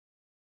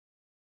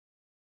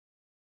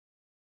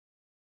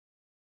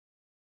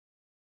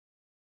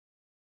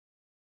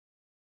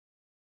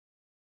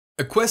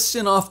A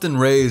question often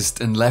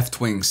raised in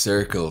left-wing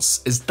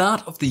circles is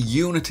that of the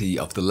unity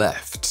of the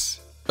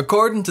left.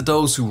 According to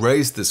those who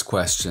raised this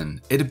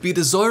question, it'd be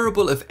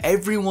desirable if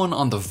everyone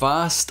on the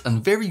vast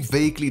and very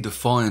vaguely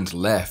defined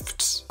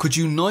left could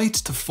unite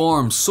to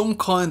form some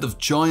kind of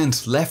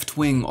giant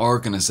left-wing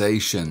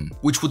organisation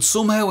which would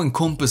somehow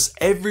encompass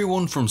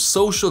everyone from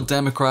social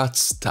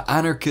democrats to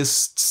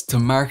anarchists to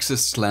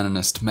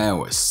Marxist-Leninist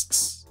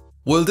Maoists.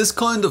 While this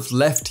kind of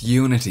left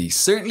unity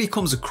certainly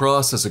comes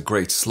across as a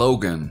great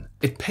slogan,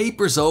 it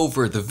papers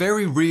over the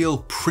very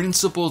real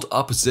principled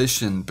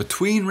opposition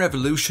between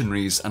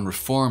revolutionaries and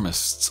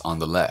reformists on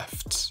the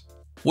left.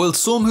 While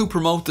some who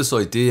promote this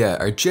idea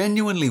are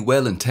genuinely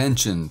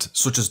well-intentioned,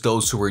 such as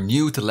those who are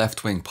new to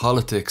left-wing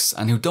politics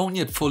and who don't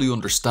yet fully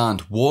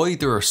understand why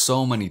there are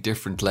so many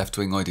different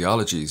left-wing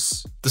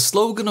ideologies, the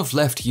slogan of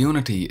left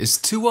unity is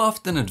too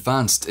often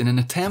advanced in an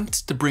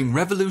attempt to bring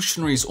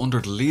revolutionaries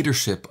under the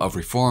leadership of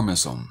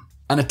reformism.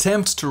 An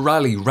attempt to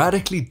rally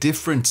radically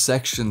different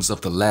sections of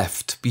the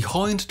left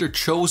behind their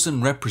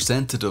chosen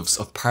representatives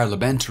of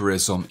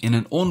parliamentarism in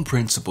an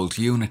unprincipled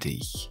unity,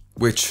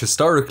 which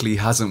historically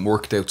hasn't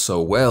worked out so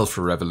well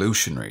for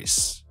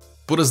revolutionaries.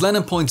 But as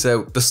Lenin points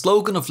out, the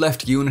slogan of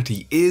left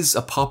unity is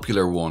a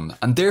popular one,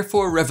 and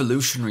therefore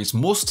revolutionaries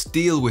must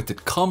deal with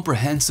it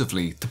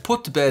comprehensively to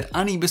put to bed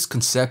any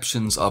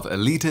misconceptions of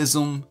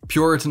elitism,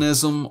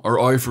 puritanism, or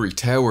ivory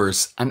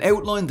towers, and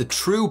outline the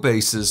true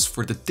basis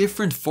for the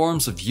different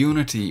forms of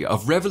unity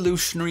of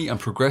revolutionary and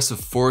progressive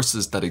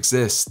forces that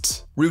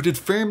exist, rooted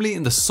firmly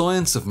in the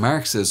science of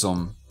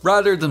Marxism,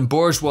 rather than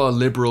bourgeois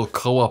liberal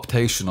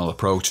co-optational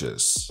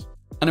approaches.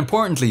 And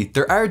importantly,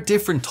 there are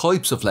different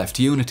types of left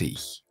unity.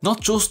 Not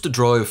just the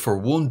drive for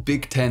one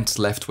big tent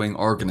left-wing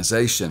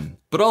organisation,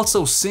 but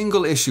also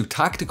single-issue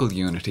tactical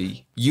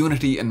unity,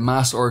 unity in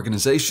mass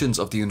organisations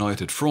of the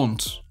United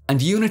Front,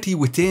 and unity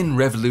within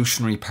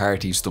revolutionary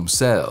parties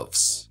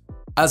themselves.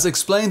 As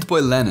explained by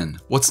Lenin,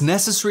 what's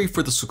necessary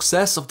for the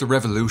success of the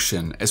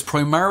revolution is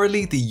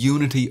primarily the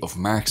unity of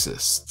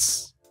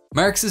Marxists.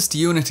 Marxist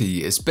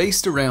unity is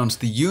based around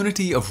the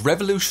unity of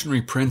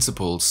revolutionary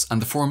principles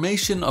and the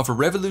formation of a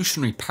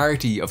revolutionary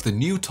party of the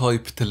new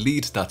type to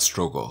lead that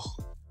struggle.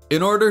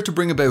 In order to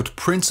bring about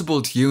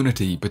principled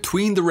unity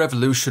between the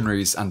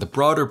revolutionaries and the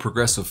broader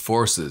progressive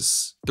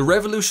forces, the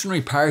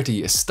Revolutionary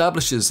Party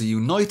establishes a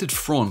united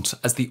front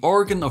as the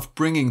organ of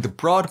bringing the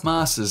broad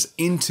masses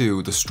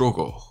into the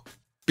struggle.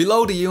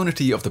 Below the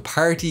unity of the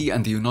party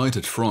and the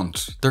united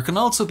front, there can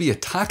also be a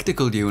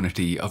tactical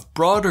unity of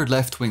broader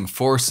left-wing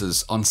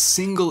forces on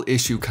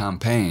single-issue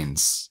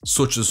campaigns,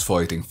 such as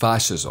fighting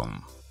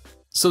fascism.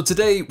 So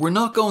today, we're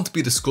not going to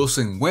be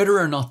discussing whether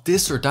or not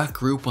this or that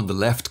group on the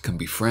left can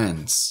be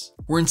friends.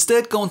 We're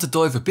instead going to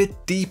dive a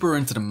bit deeper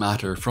into the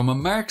matter from a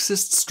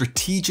Marxist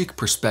strategic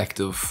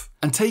perspective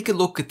and take a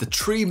look at the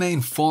three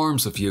main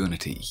forms of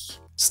unity,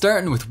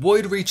 starting with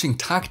wide-reaching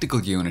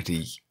tactical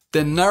unity,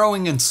 then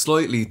narrowing in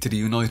slightly to the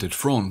united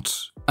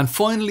front, and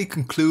finally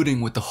concluding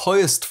with the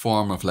highest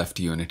form of left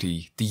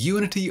unity, the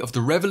unity of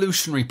the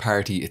Revolutionary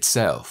Party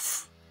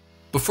itself.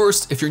 But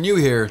first, if you're new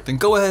here, then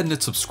go ahead and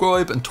hit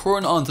subscribe and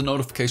turn on the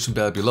notification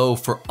bell below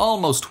for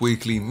almost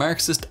weekly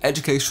Marxist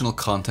educational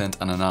content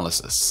and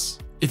analysis.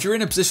 If you're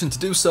in a position to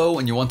do so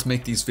and you want to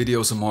make these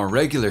videos a more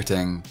regular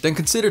thing, then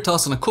consider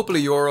tossing a couple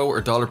of euro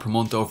or dollar per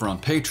month over on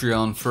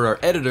Patreon for our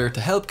editor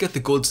to help get the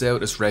goods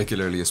out as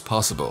regularly as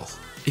possible.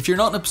 If you're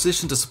not in a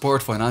position to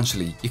support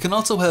financially, you can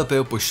also help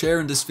out by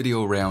sharing this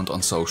video around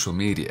on social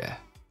media.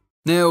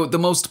 Now, the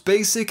most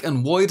basic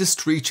and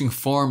widest reaching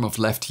form of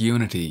left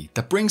unity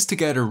that brings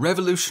together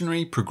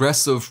revolutionary,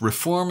 progressive,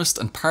 reformist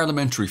and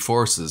parliamentary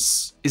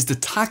forces is the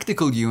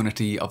tactical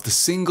unity of the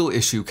single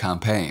issue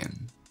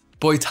campaign.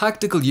 By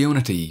tactical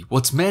unity,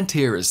 what's meant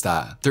here is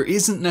that there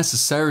isn't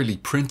necessarily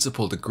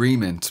principled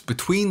agreement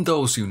between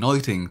those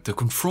uniting to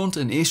confront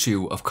an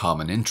issue of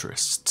common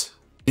interest.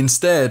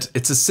 Instead,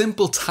 it's a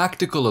simple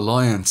tactical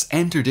alliance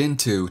entered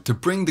into to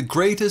bring the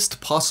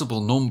greatest possible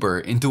number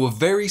into a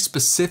very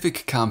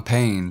specific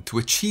campaign to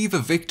achieve a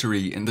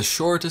victory in the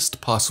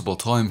shortest possible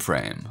time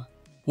frame.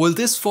 While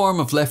this form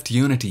of left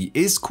unity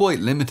is quite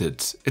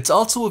limited, it's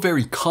also a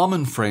very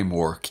common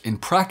framework in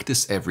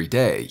practice every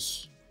day.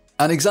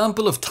 An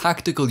example of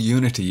tactical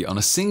unity on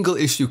a single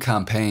issue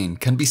campaign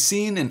can be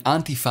seen in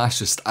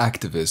anti-fascist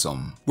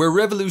activism, where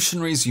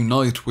revolutionaries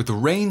unite with a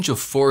range of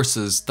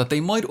forces that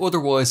they might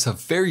otherwise have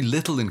very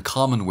little in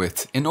common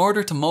with in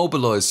order to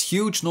mobilise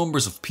huge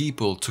numbers of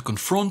people to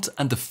confront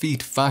and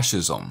defeat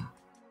fascism.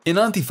 In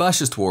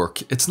anti-fascist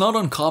work, it's not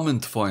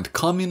uncommon to find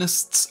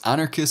communists,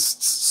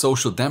 anarchists,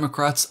 social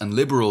democrats and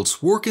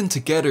liberals working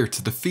together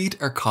to defeat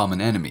our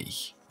common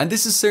enemy. And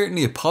this is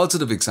certainly a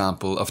positive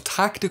example of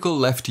tactical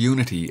left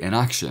unity in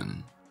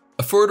action.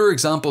 A further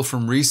example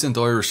from recent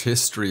Irish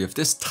history of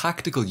this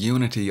tactical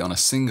unity on a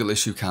single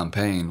issue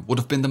campaign would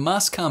have been the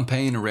mass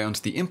campaign around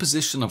the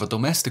imposition of a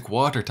domestic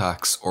water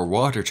tax or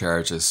water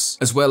charges,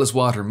 as well as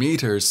water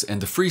meters in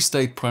the Free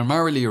State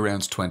primarily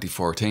around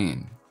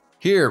 2014.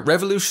 Here,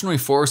 revolutionary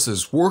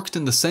forces worked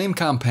in the same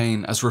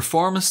campaign as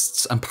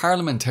reformists and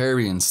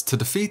parliamentarians to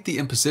defeat the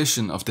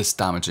imposition of this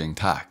damaging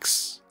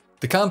tax.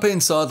 The campaign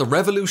saw the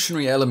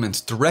revolutionary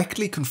element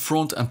directly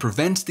confront and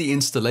prevent the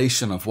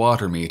installation of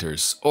water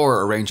meters,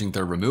 or arranging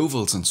their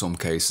removals in some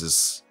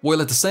cases,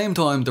 while at the same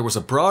time there was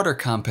a broader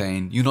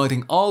campaign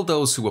uniting all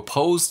those who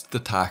opposed the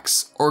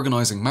tax,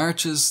 organising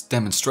marches,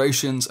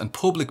 demonstrations and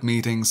public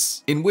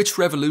meetings, in which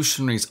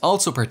revolutionaries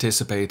also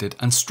participated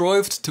and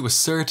strived to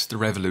assert the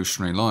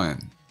revolutionary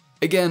line.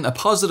 Again, a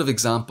positive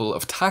example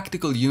of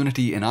tactical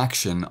unity in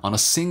action on a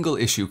single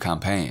issue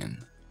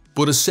campaign.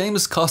 But as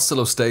Seamus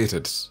Costello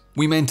stated,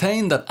 we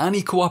maintain that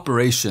any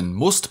cooperation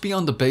must be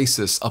on the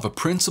basis of a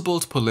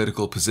principled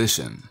political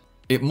position.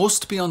 It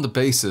must be on the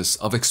basis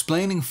of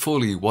explaining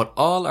fully what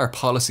all our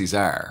policies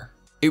are.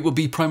 It will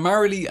be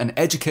primarily an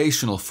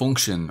educational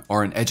function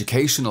or an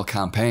educational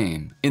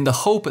campaign, in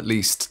the hope at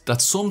least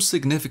that some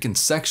significant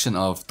section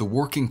of the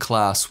working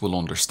class will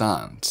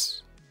understand.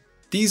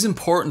 These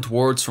important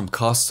words from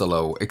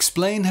Costello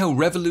explain how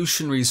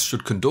revolutionaries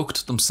should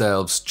conduct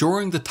themselves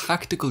during the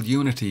tactical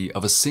unity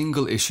of a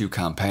single issue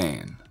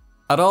campaign.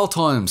 At all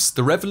times,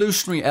 the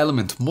revolutionary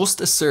element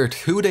must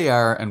assert who they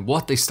are and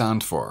what they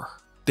stand for.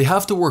 They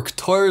have to work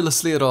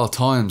tirelessly at all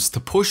times to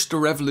push the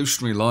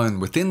revolutionary line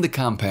within the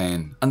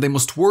campaign, and they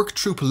must work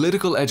through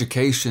political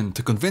education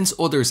to convince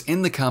others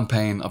in the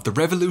campaign of the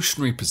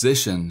revolutionary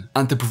position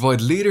and to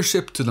provide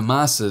leadership to the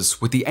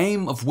masses with the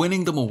aim of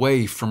winning them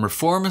away from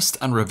reformist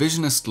and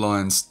revisionist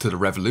lines to the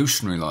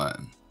revolutionary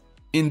line.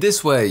 In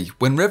this way,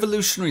 when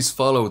revolutionaries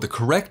follow the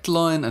correct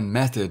line and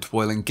method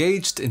while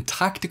engaged in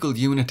tactical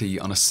unity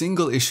on a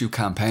single issue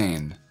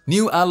campaign,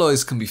 new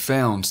allies can be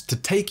found to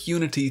take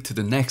unity to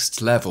the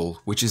next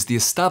level, which is the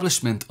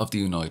establishment of the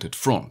United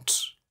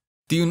Front.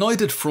 The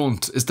United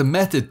Front is the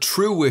method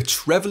through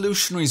which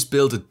revolutionaries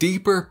build a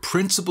deeper,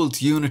 principled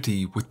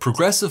unity with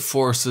progressive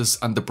forces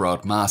and the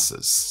broad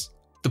masses.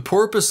 The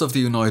purpose of the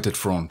United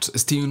Front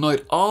is to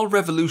unite all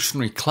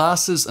revolutionary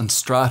classes and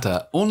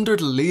strata under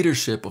the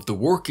leadership of the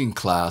working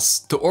class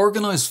to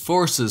organise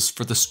forces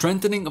for the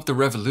strengthening of the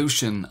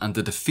revolution and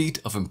the defeat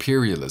of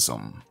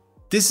imperialism.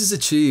 This is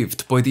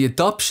achieved by the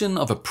adoption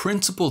of a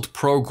principled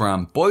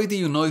programme by the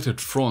United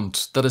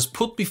Front that is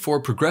put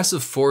before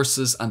progressive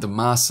forces and the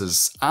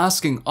masses,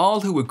 asking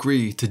all who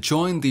agree to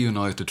join the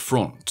United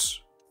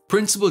Front.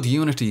 Principled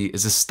unity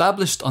is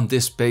established on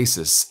this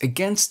basis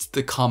against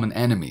the common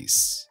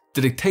enemies,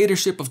 the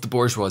dictatorship of the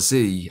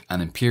bourgeoisie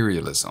and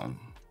imperialism.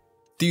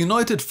 The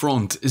United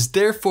Front is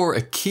therefore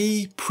a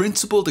key,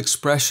 principled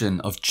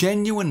expression of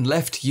genuine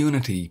left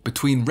unity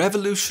between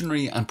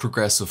revolutionary and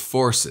progressive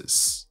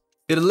forces.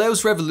 It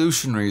allows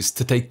revolutionaries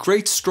to take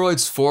great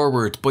strides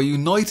forward by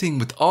uniting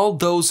with all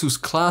those whose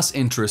class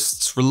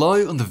interests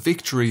rely on the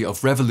victory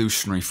of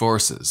revolutionary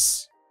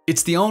forces.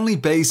 It's the only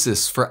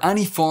basis for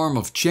any form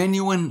of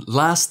genuine,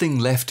 lasting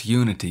left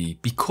unity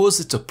because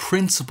it's a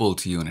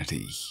principled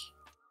unity.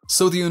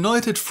 So the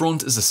United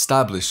Front is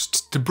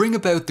established to bring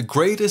about the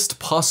greatest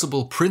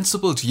possible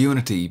principled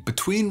unity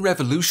between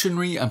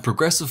revolutionary and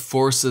progressive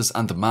forces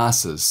and the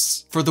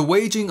masses, for the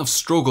waging of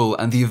struggle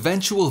and the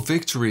eventual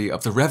victory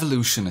of the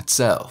revolution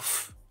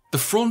itself. The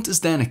front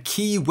is then a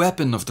key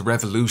weapon of the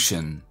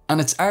revolution,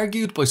 and it's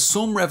argued by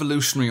some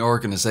revolutionary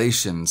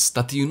organisations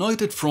that the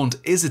United Front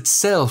is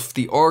itself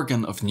the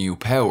organ of new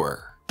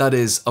power. That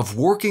is, of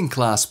working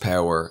class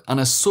power, and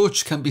as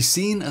such can be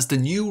seen as the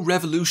new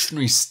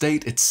revolutionary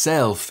state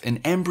itself in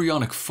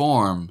embryonic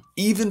form,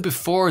 even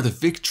before the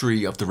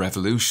victory of the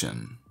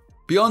revolution.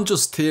 Beyond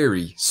just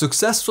theory,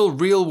 successful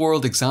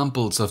real-world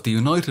examples of the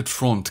United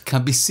Front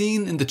can be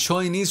seen in the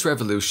Chinese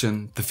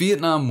Revolution, the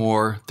Vietnam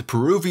War, the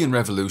Peruvian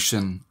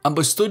Revolution, and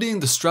by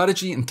studying the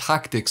strategy and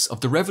tactics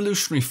of the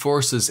revolutionary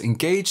forces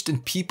engaged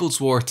in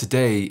People's War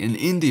today in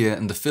India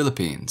and the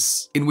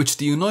Philippines, in which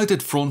the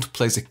United Front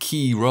plays a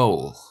key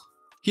role.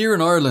 Here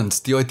in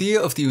Ireland, the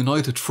idea of the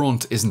United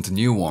Front isn't a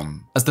new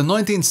one, as the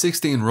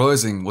 1916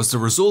 Rising was the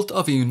result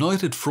of a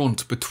united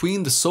front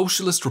between the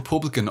Socialist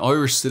Republican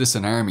Irish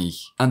Citizen Army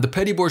and the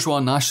petty bourgeois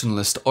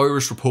nationalist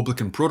Irish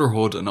Republican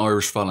Brotherhood and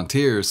Irish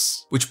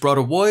Volunteers, which brought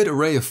a wide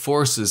array of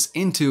forces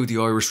into the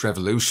Irish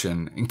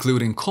Revolution,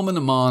 including Cumann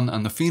na mBan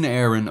and na Fianna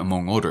Éireann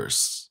among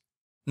others.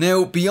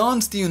 Now,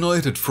 beyond the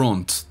United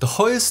Front, the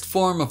highest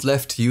form of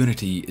left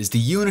unity is the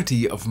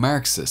unity of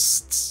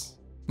Marxists.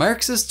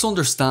 Marxists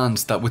understand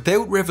that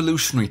without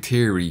revolutionary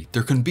theory,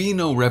 there can be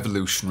no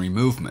revolutionary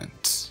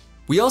movement.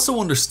 We also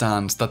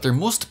understand that there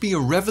must be a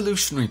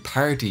revolutionary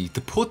party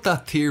to put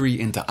that theory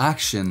into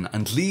action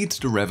and lead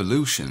the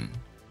revolution.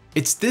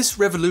 It's this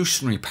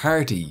revolutionary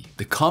party,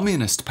 the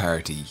Communist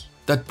Party,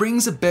 that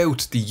brings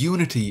about the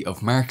unity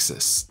of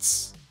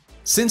Marxists.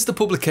 Since the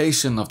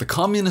publication of the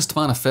Communist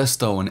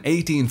Manifesto in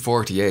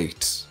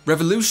 1848,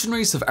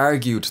 revolutionaries have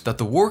argued that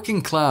the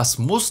working class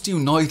must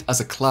unite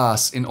as a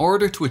class in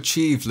order to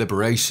achieve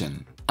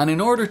liberation, and in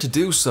order to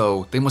do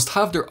so, they must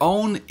have their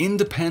own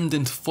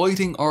independent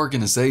fighting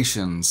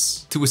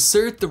organisations to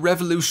assert the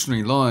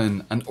revolutionary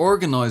line and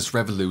organise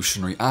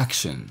revolutionary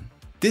action.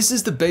 This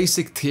is the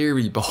basic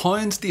theory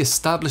behind the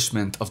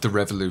establishment of the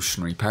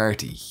Revolutionary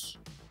Party.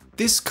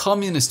 This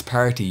Communist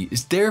Party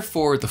is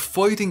therefore the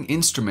fighting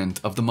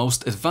instrument of the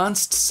most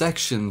advanced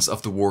sections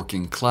of the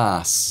working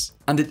class,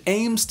 and it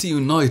aims to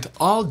unite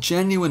all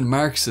genuine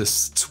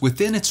Marxists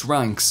within its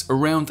ranks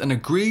around an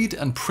agreed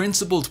and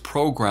principled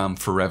programme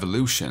for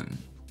revolution.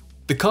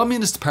 The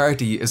Communist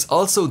Party is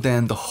also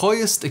then the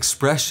highest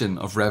expression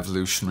of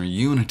revolutionary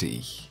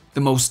unity, the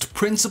most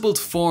principled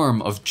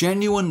form of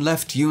genuine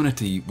left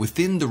unity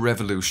within the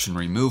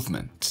revolutionary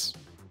movement.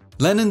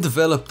 Lenin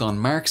developed on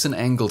Marx and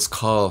Engels'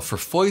 call for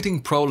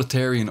fighting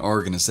proletarian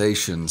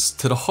organisations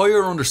to the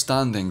higher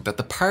understanding that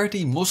the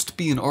party must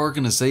be an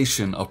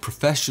organisation of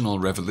professional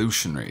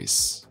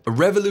revolutionaries, a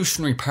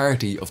revolutionary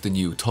party of the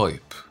new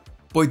type.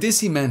 By this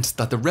he meant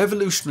that the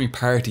revolutionary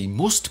party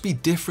must be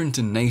different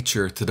in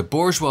nature to the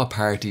bourgeois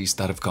parties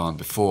that have gone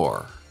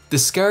before,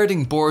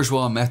 discarding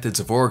bourgeois methods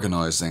of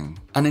organising,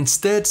 and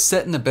instead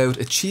setting about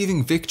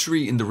achieving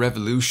victory in the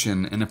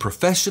revolution in a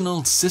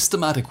professional,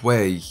 systematic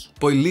way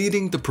by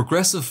leading the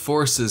progressive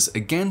forces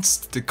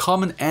against the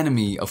common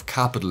enemy of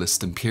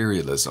capitalist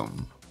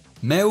imperialism.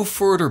 Mao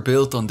further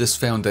built on this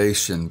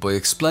foundation by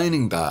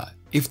explaining that,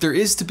 if there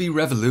is to be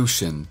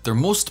revolution, there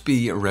must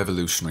be a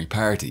revolutionary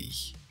party.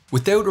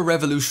 Without a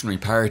revolutionary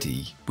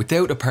party,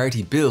 without a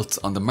party built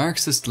on the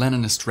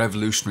Marxist-Leninist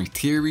revolutionary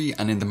theory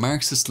and in the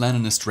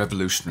Marxist-Leninist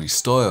revolutionary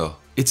style,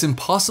 it's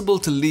impossible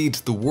to lead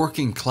the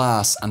working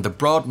class and the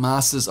broad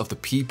masses of the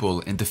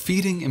people in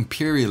defeating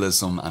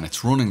imperialism and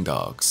its running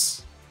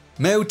dogs.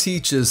 Mao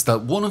teaches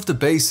that one of the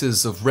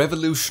bases of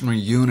revolutionary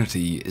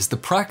unity is the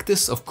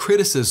practice of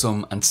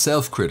criticism and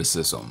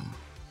self-criticism.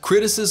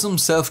 Criticism,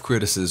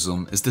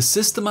 self-criticism is the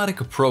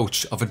systematic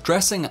approach of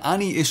addressing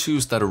any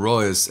issues that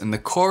arise in the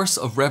course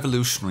of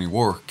revolutionary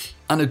work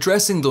and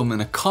addressing them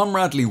in a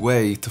comradely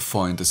way to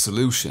find a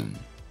solution.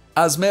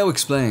 As Mao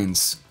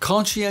explains,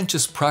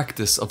 conscientious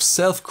practice of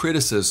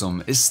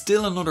self-criticism is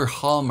still another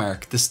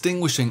hallmark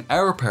distinguishing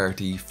our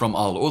party from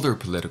all other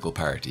political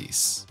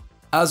parties.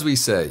 As we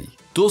say,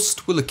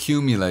 dust will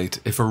accumulate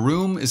if a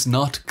room is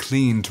not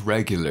cleaned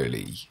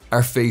regularly.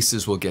 Our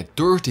faces will get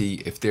dirty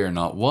if they are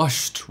not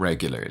washed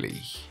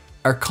regularly.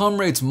 Our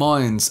comrades'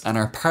 minds and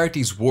our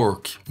party's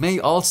work may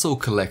also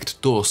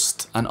collect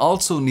dust and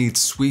also need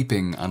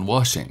sweeping and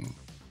washing.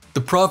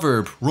 The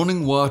proverb,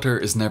 running water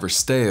is never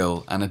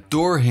stale and a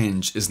door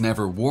hinge is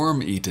never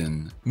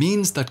worm-eaten,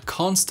 means that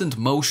constant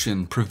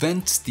motion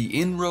prevents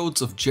the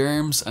inroads of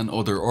germs and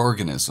other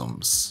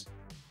organisms.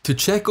 To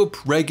check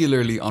up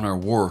regularly on our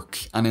work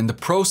and in the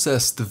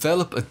process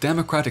develop a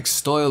democratic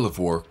style of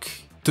work,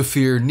 to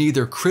fear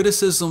neither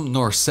criticism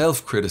nor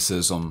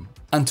self-criticism,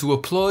 and to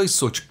apply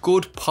such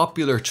good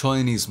popular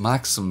Chinese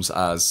maxims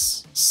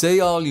as say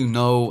all you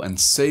know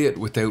and say it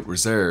without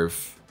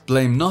reserve,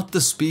 blame not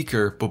the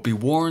speaker but be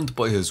warned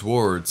by his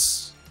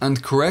words,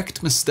 and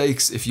correct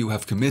mistakes if you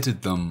have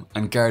committed them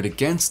and guard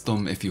against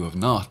them if you have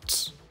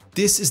not.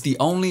 This is the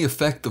only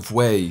effective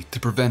way to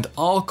prevent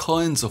all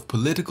kinds of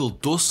political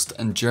dust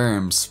and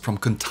germs from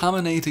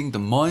contaminating the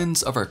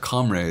minds of our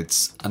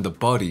comrades and the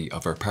body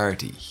of our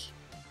party.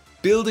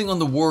 Building on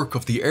the work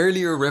of the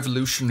earlier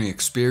revolutionary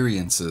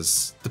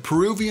experiences, the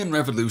Peruvian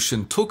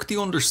Revolution took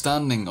the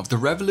understanding of the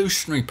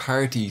Revolutionary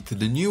Party to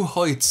the new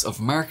heights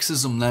of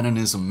Marxism,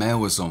 Leninism,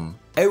 Maoism,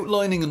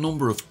 outlining a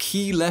number of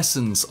key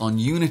lessons on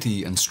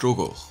unity and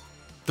struggle.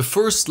 The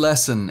first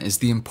lesson is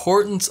the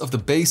importance of the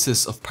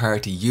basis of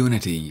party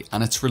unity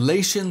and its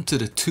relation to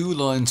the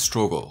two-line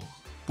struggle.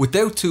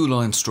 Without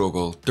two-line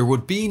struggle, there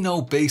would be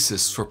no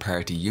basis for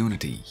party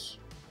unity.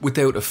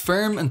 Without a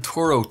firm and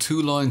thorough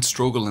two-line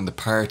struggle in the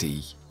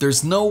party,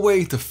 there's no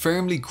way to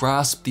firmly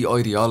grasp the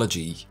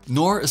ideology,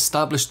 nor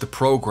establish the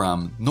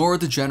programme, nor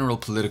the general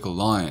political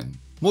line,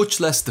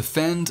 much less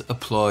defend,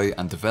 apply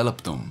and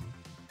develop them.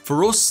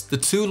 For us, the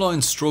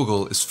two-line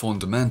struggle is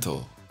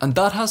fundamental. And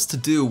that has to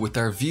do with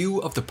our view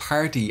of the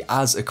party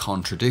as a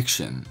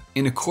contradiction,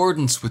 in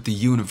accordance with the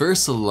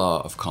universal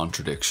law of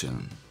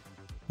contradiction.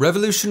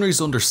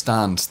 Revolutionaries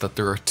understand that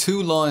there are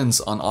two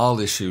lines on all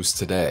issues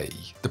today,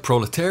 the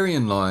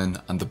proletarian line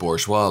and the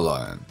bourgeois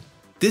line.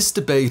 This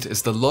debate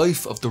is the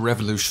life of the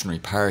Revolutionary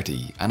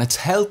Party, and it's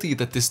healthy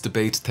that this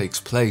debate takes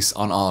place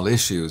on all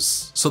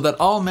issues, so that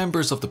all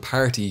members of the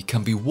party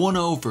can be won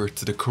over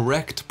to the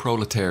correct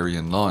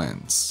proletarian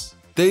lines.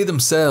 They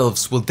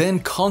themselves will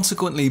then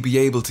consequently be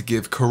able to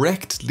give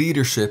correct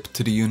leadership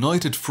to the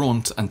united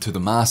front and to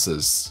the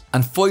masses,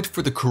 and fight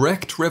for the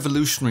correct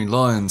revolutionary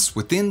lines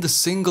within the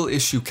single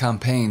issue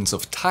campaigns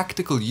of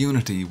tactical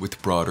unity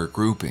with broader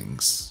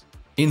groupings.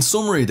 In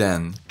summary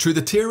then, through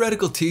the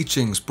theoretical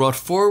teachings brought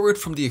forward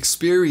from the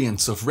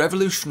experience of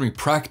revolutionary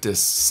practice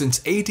since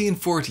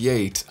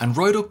 1848 and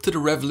right up to the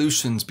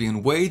revolutions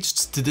being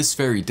waged to this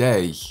very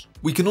day,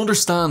 we can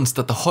understand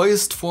that the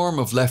highest form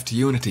of left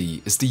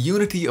unity is the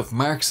unity of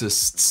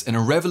Marxists in a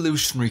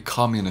revolutionary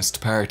communist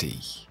party.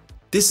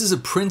 This is a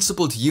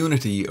principled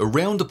unity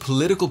around a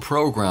political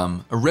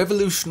program, a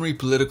revolutionary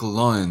political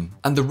line,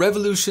 and the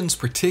revolution's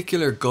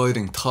particular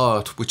guiding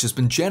thought which has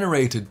been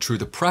generated through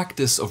the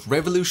practice of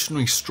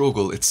revolutionary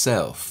struggle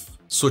itself,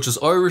 such as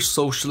Irish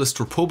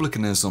socialist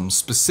republicanism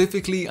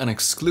specifically and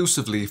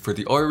exclusively for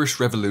the Irish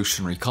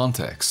revolutionary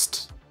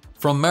context.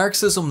 From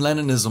Marxism,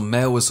 Leninism,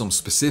 Maoism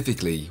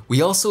specifically,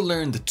 we also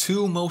learn the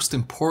two most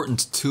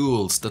important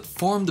tools that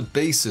form the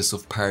basis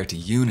of party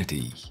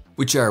unity,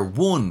 which are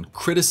 1.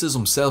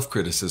 Criticism,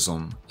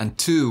 self-criticism, and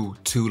 2.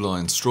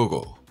 Two-line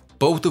struggle,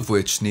 both of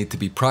which need to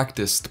be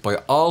practiced by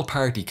all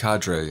party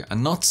cadre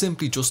and not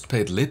simply just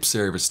paid lip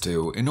service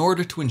to in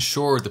order to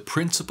ensure the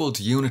principled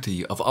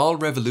unity of all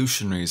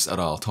revolutionaries at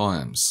all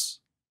times.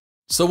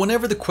 So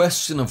whenever the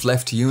question of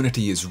left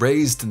unity is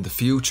raised in the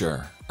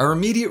future, our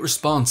immediate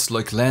response,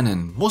 like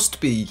Lenin,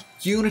 must be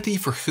unity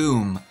for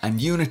whom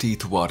and unity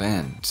to what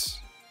end.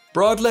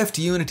 Broad left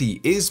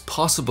unity is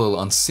possible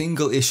on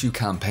single issue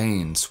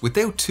campaigns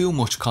without too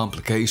much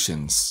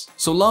complications,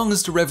 so long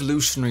as the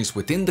revolutionaries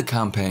within the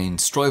campaign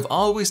strive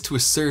always to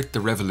assert the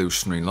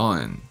revolutionary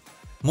line.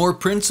 More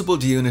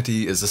principled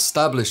unity is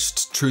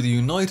established through the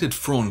united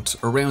front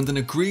around an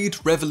agreed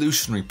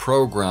revolutionary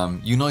program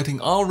uniting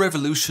all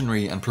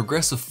revolutionary and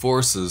progressive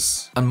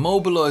forces and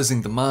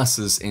mobilizing the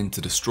masses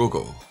into the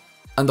struggle.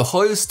 And the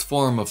highest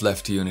form of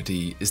left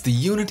unity is the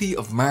unity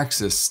of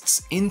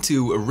Marxists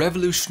into a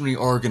revolutionary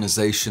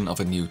organization of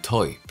a new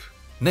type.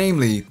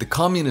 Namely, the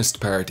Communist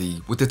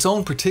Party with its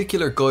own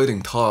particular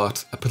guiding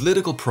thought, a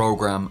political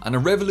program and a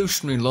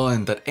revolutionary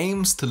line that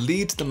aims to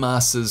lead the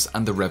masses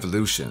and the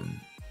revolution.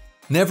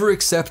 Never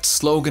accept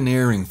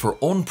sloganeering for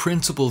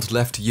unprincipled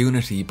left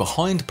unity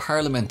behind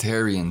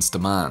parliamentarians'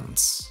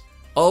 demands.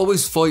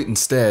 Always fight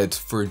instead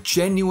for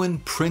genuine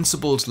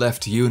principled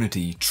left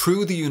unity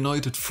through the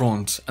united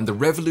front and the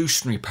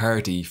Revolutionary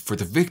Party for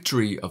the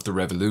victory of the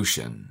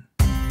revolution.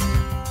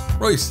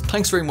 Right,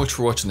 thanks very much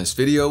for watching this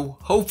video.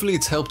 Hopefully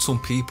it's helped some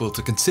people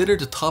to consider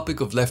the topic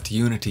of left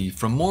unity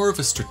from more of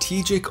a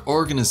strategic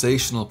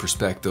organisational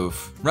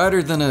perspective,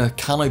 rather than a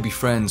can I be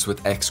friends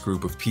with X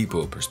group of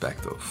people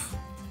perspective.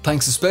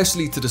 Thanks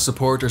especially to the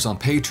supporters on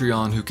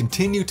Patreon who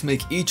continue to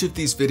make each of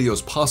these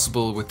videos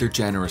possible with their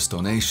generous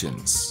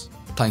donations.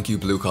 Thank you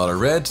Blue Collar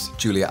Red,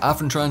 Julia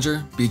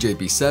Affentranger,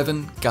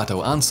 BJB7,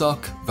 Gato Ansok,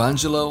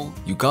 Vangelo,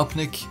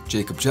 Ugopnik,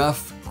 Jacob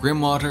Jaff,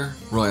 Grimwater,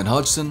 Ryan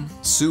Hodgson,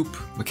 Soup,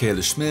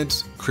 Michaela Schmid,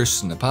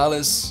 Christian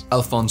Nepales,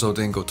 Alfonso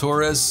Dingo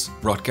Torres,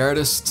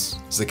 Rotgardist,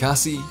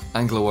 Zakassi,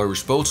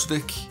 Anglo-Irish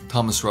Bolshevik,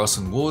 Thomas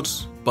Rawson Wood,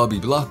 Bobby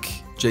Block,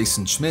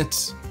 Jason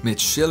Schmidt,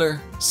 Mitch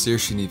Schiller,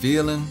 Saoirse Ní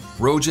Bhealán,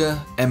 Roja,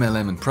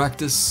 MLM in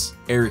Practice,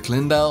 Eric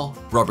Lindahl,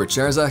 Robert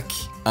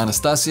Jarzak,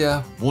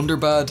 Anastasia,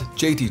 Wonderbad,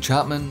 JT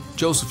Chapman,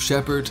 Joseph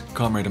Shepard,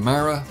 Comrade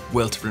Amara,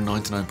 Welter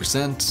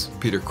 99%,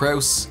 Peter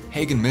Kraus,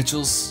 Hagen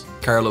Mitchells,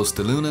 Carlos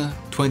De Luna,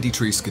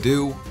 23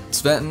 Skidoo,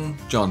 Svetin,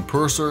 John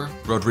Purser,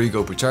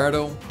 Rodrigo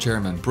Pichardo,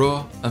 Chairman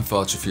Bro, and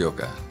Fáilte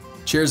Fioca.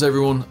 Cheers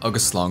everyone,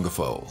 agus slán go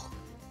fóill.